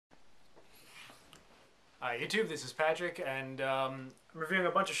Hi YouTube, this is Patrick, and I'm reviewing a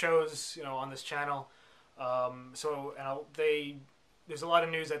bunch of shows, on this channel. There's a lot of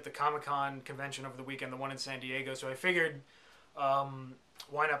news at the Comic-Con convention over the weekend, the one in San Diego. So I figured,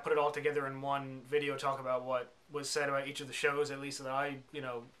 why not put it all together in one video, talk about what was said about each of the shows, at least that I,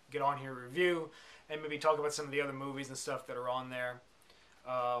 get on here review, and maybe talk about some of the other movies and stuff that are on there.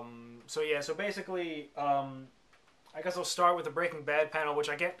 So basically, I guess I'll start with the Breaking Bad panel, which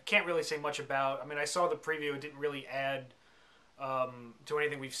I can't really say much about. I mean, I saw the preview; it didn't really add to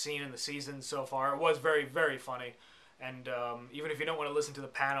anything we've seen in the season so far. It was very, very funny, and even if you don't want to listen to the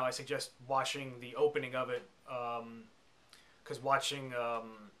panel, I suggest watching the opening of it, because watching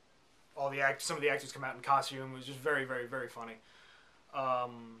some of the actors come out in costume was just very, very, very funny.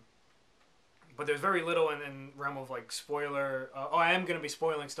 But there's very little in realm of like spoiler. I am going to be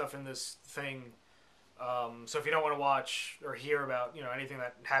spoiling stuff in this thing. So if you don't want to watch or hear about anything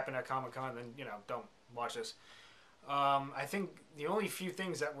that happened at Comic-Con, then don't watch this. I think the only few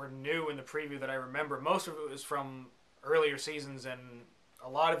things that were new in the preview that I remember, most of it was from earlier seasons, and a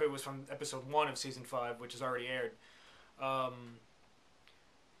lot of it was from episode 1 of season 5, which has already aired.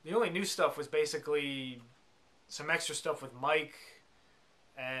 The only new stuff was basically some extra stuff with Mike,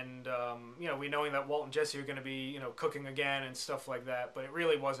 and we knowing that Walt and Jesse are going to be cooking again and stuff like that. But it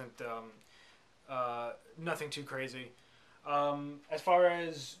really wasn't. Nothing too crazy. As far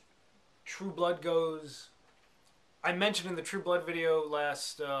as True Blood goes, I mentioned in the True Blood video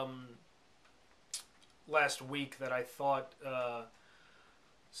last week that I thought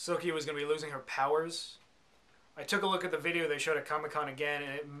Sookie was going to be losing her powers. I took a look at the video they showed at Comic-Con again,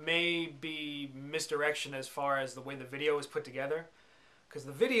 and it may be misdirection as far as the way the video was put together. Because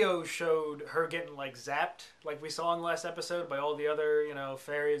the video showed her getting like zapped, like we saw in the last episode, by all the other,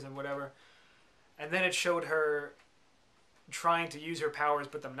 fairies and whatever. And then it showed her trying to use her powers,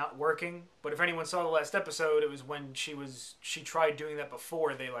 but them not working. But if anyone saw the last episode, it was when she tried doing that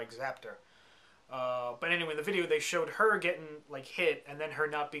before they like zapped her. But anyway, in the video they showed her getting like hit, and then her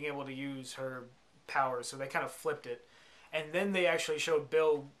not being able to use her powers. So they kind of flipped it, and then they actually showed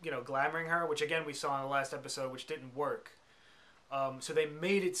Bill, glamoring her, which again we saw in the last episode, which didn't work. So they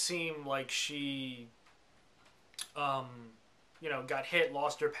made it seem like she, got hit,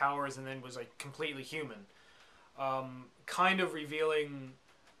 lost her powers, and then was like completely human. Kind of revealing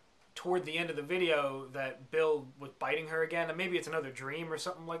toward the end of the video that Bill was biting her again, and maybe it's another dream or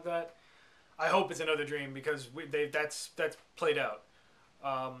something like that. I hope it's another dream because that's played out.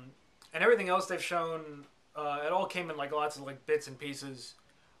 And everything else they've shown, it all came in like lots of like bits and pieces.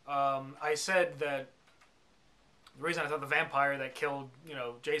 I said that the reason I thought the vampire that killed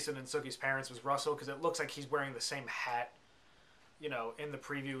Jason and Sookie's parents was Russell, because it looks like he's wearing the same hat in the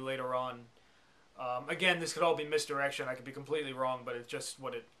preview later on. Again, this could all be misdirection. I could be completely wrong, but it's just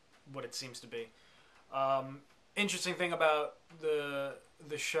what it seems to be. Interesting thing about the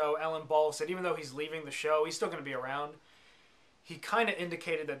show, Alan Ball said even though he's leaving the show, he's still going to be around. He kind of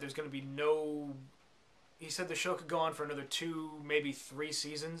indicated that there's going to be no... He said the show could go on for another 2, maybe 3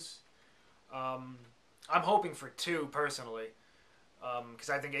 seasons. I'm hoping for 2, personally. Because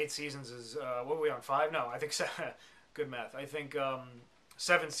I think 8 seasons is... what are we on, 5? No, I think... Good math. I think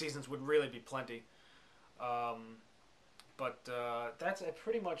 7 seasons would really be plenty. But that's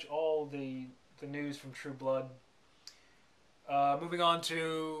pretty much all the news from True Blood. Moving on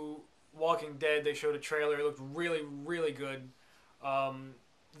to Walking Dead, they showed a trailer. It looked really, really good.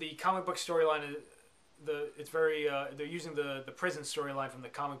 The comic book storyline, they're using the prison storyline from the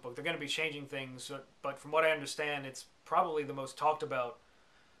comic book. They're going to be changing things, but from what I understand, it's probably the most talked about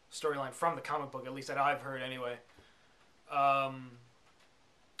storyline from the comic book, at least that I've heard anyway.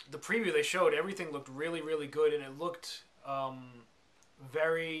 The preview they showed, everything looked really, really good, and it looked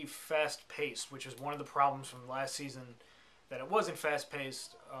very fast-paced, which is one of the problems from last season, that it wasn't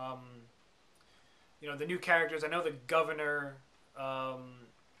fast-paced. The new characters, I know the governor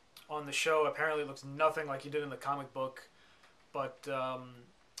on the show apparently looks nothing like he did in the comic book, but I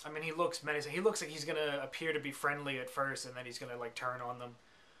mean, he looks menacing. He looks like he's going to appear to be friendly at first, and then he's going to like turn on them.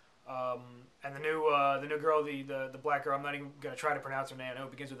 And the new girl, the black girl, I'm not even going to try to pronounce her name. I know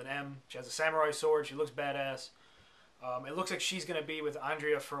it begins with an M. She has a samurai sword. She looks badass. It looks like she's going to be with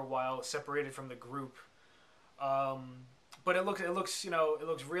Andrea for a while, separated from the group. But it looks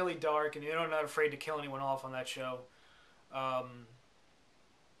really dark, and you're not afraid to kill anyone off on that show.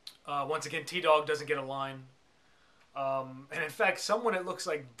 Once again, T-Dog doesn't get a line. And in fact, someone it looks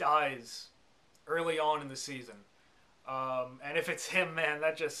like dies early on in the season. And if it's him, man,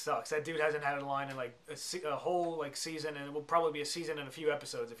 that just sucks. That dude hasn't had a line in like a whole like season, and it will probably be a season and a few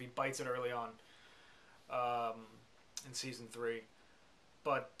episodes if he bites it early on in season 3.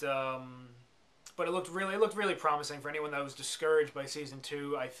 But but it looked really promising for anyone that was discouraged by season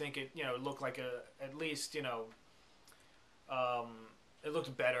 2. I think it it looked like at least um, it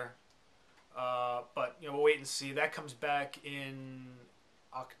looked better. But we'll wait and see. That comes back in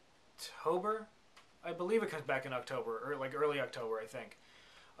October, I believe. It comes back in October, or like early October, I think.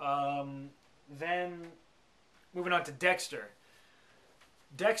 Then moving on to Dexter.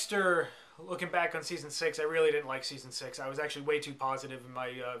 Dexter, looking back on season 6, I really didn't like season 6. I was actually way too positive in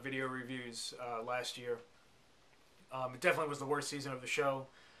my video reviews last year. It definitely was the worst season of the show,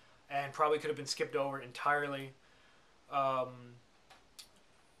 and probably could have been skipped over entirely.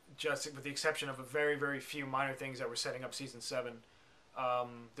 Just with the exception of a very, very few minor things that were setting up season 7.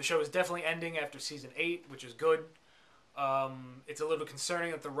 The show is definitely ending after season 8, which is good. It's a little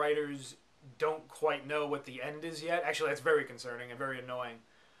concerning that the writers don't quite know what the end is yet. Actually, that's very concerning and very annoying.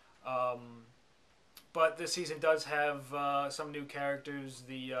 But this season does have some new characters.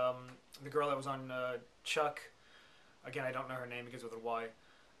 The girl that was on Chuck, again, I don't know her name, begins with a Y.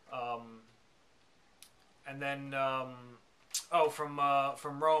 And then from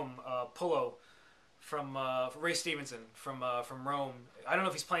Rome, Pullo, from Ray Stevenson from Rome. I don't know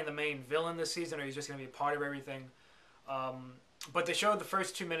if he's playing the main villain this season or he's just going to be a part of everything. But they showed the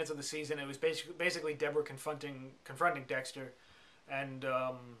first 2 minutes of the season. It was basically Deborah confronting Dexter, and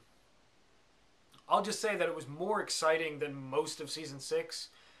I'll just say that it was more exciting than most of season 6.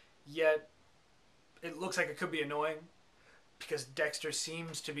 Yet it looks like it could be annoying because Dexter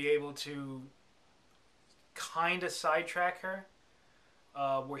seems to be able to kind of sidetrack her,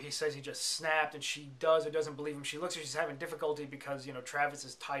 where he says he just snapped and she does or doesn't believe him. She looks like she's having difficulty because Travis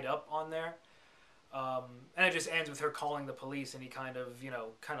is tied up on there. And it just ends with her calling the police, and he kind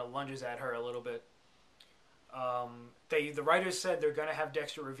of lunges at her a little bit. The writers said they're gonna have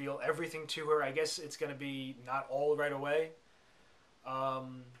Dexter reveal everything to her. I guess it's gonna be not all right away,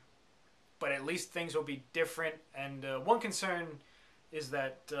 but at least things will be different. And one concern is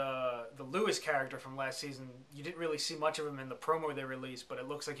that the Lewis character from last season, you didn't really see much of him in the promo they released, but it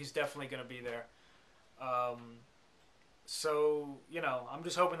looks like he's definitely gonna be there. So I'm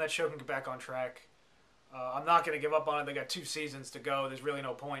just hoping that show can get back on track. I'm not going to give up on it. They got 2 seasons to go. There's really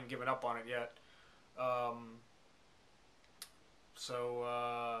no point in giving up on it yet.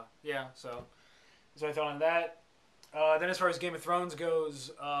 So that's what I thought on that. Then as far as Game of Thrones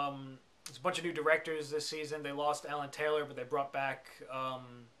goes, there's a bunch of new directors this season. They lost Alan Taylor, but they brought back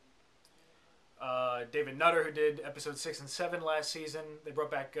David Nutter, who did episodes 6 and 7 last season. They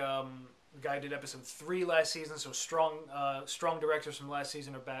brought back the guy who did episode 3 last season, so strong directors from last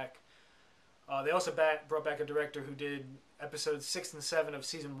season are back. They also brought back a director who did episodes 6 and 7 of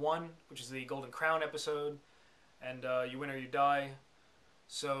season 1, which is the Golden Crown episode, and You Win or You Die.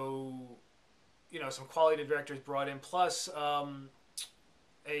 So, some quality directors brought in, plus a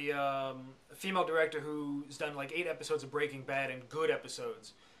female director who's done like 8 episodes of Breaking Bad and good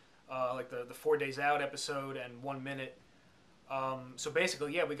episodes, like the 4 Days Out episode and 1 Minute. So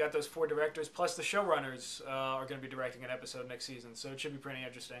basically, yeah, we got those 4 directors, plus the showrunners are going to be directing an episode next season, so it should be pretty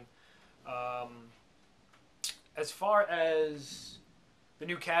interesting. As far as the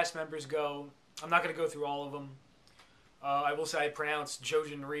new cast members go, I'm not going to go through all of them. I will say I pronounced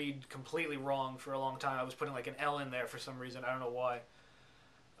Jojen Reed completely wrong for a long time. I was putting like an L in there for some reason. I don't know why.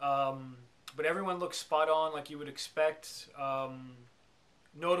 But everyone looks spot on like you would expect.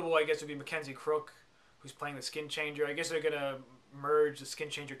 Notable, I guess, would be Mackenzie Crook, who's playing the Skin Changer. I guess they're going to merge the Skin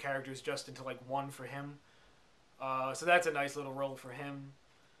Changer characters just into like one for him. So that's a nice little role for him.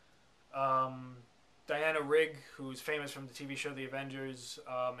 Diana Rigg, who's famous from the TV show The Avengers,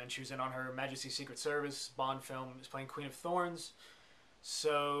 and she was in on Her Majesty's Secret Service Bond film, is playing Queen of Thorns.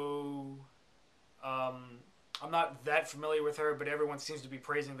 So I'm not that familiar with her, but everyone seems to be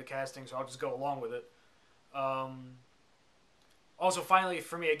praising the casting, so I'll just go along with it. Also, finally,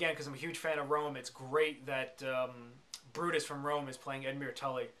 for me, again, because I'm a huge fan of Rome, it's great that Brutus from Rome is playing Edmure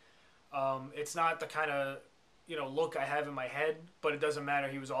Tully. It's not the kind of look I have in my head, but it doesn't matter.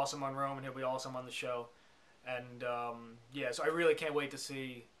 He was awesome on Rome, and he'll be awesome on the show. And so I really can't wait to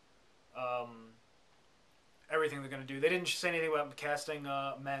see everything they're going to do. They didn't say anything about casting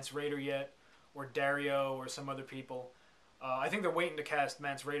Mance Rayder yet, or Dario, or some other people. I think they're waiting to cast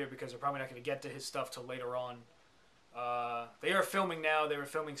Mance Rayder because they're probably not going to get to his stuff till later on. They are filming now. They were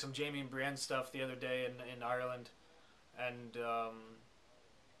filming some Jamie and Brienne stuff the other day in Ireland, and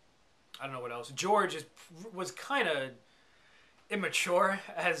I don't know what else. George was kind of immature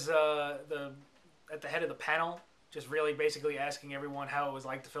as at the head of the panel, just really basically asking everyone how it was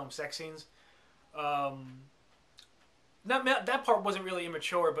like to film sex scenes. That part wasn't really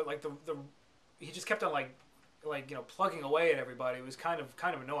immature, but like he just kept on like plugging away at everybody. It was kind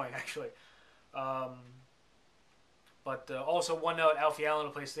of annoying actually. Um, but also, one note, Alfie Allen,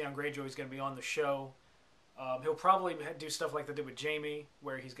 who plays Theon Greyjoy, is going to be on the show. He'll probably do stuff like they did with Jamie,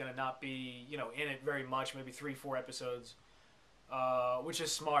 where he's going to not be, in it very much, maybe 3-4 episodes, which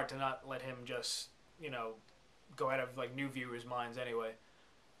is smart to not let him just, go out of like new viewers' minds anyway.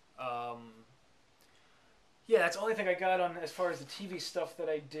 Yeah, that's the only thing I got on as far as the TV stuff that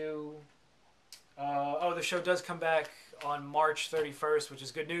I do. The show does come back on March 31st, which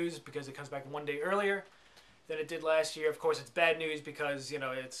is good news because it comes back one day earlier than it did last year. Of course, it's bad news because,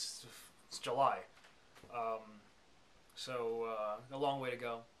 it's July. So a long way to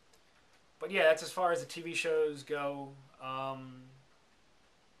go. But yeah, that's as far as the TV shows go.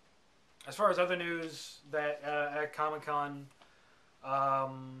 As far as other news that at Comic-Con, I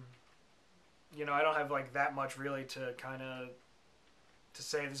don't have like that much really to kind of to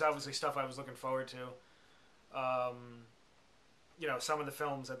say. There's obviously stuff I was looking forward to. Some of the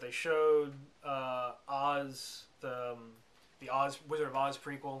films that they showed, Oz, the Oz Wizard of Oz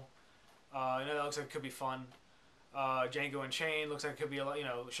prequel. That looks like it could be fun. Django Unchained looks like it could be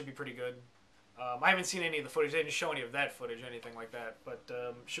should be pretty good. I haven't seen any of the footage. They didn't show any of that footage, anything like that, but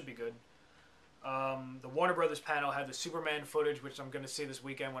should be good. The Warner Brothers panel had the Superman footage, which I'm going to see this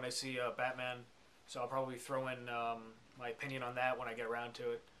weekend when I see Batman. So I'll probably throw in my opinion on that when I get around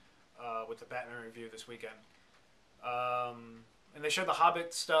to it with the Batman review this weekend. And they showed the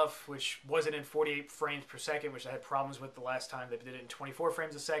Hobbit stuff, which wasn't in 48 frames per second, which I had problems with the last time. They did it in 24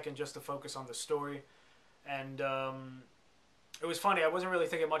 frames a second just to focus on the story. And it was funny. I wasn't really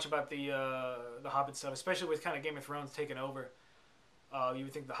thinking much about the Hobbit stuff, especially with kind of Game of Thrones taking over. You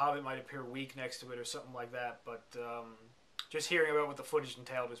would think the Hobbit might appear weak next to it or something like that, but just hearing about what the footage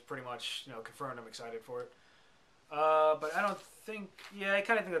entailed was pretty much, confirmed. I'm excited for it. But I don't think, I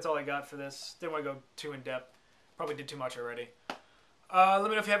kind of think that's all I got for this. Didn't want to go too in depth. Probably did too much already. Let me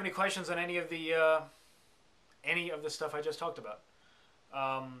know if you have any questions on any of the stuff I just talked about.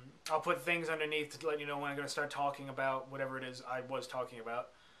 I'll put things underneath to let you know when I'm going to start talking about whatever it is I was talking about.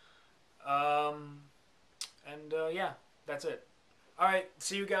 Yeah, that's it. Alright,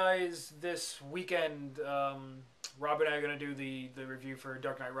 see you guys this weekend. Rob and I are going to do the review for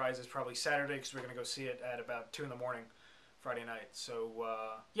Dark Knight Rises probably Saturday because we're going to go see it at about 2 in the morning Friday night. So,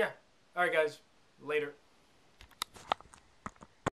 yeah. Alright, guys. Later.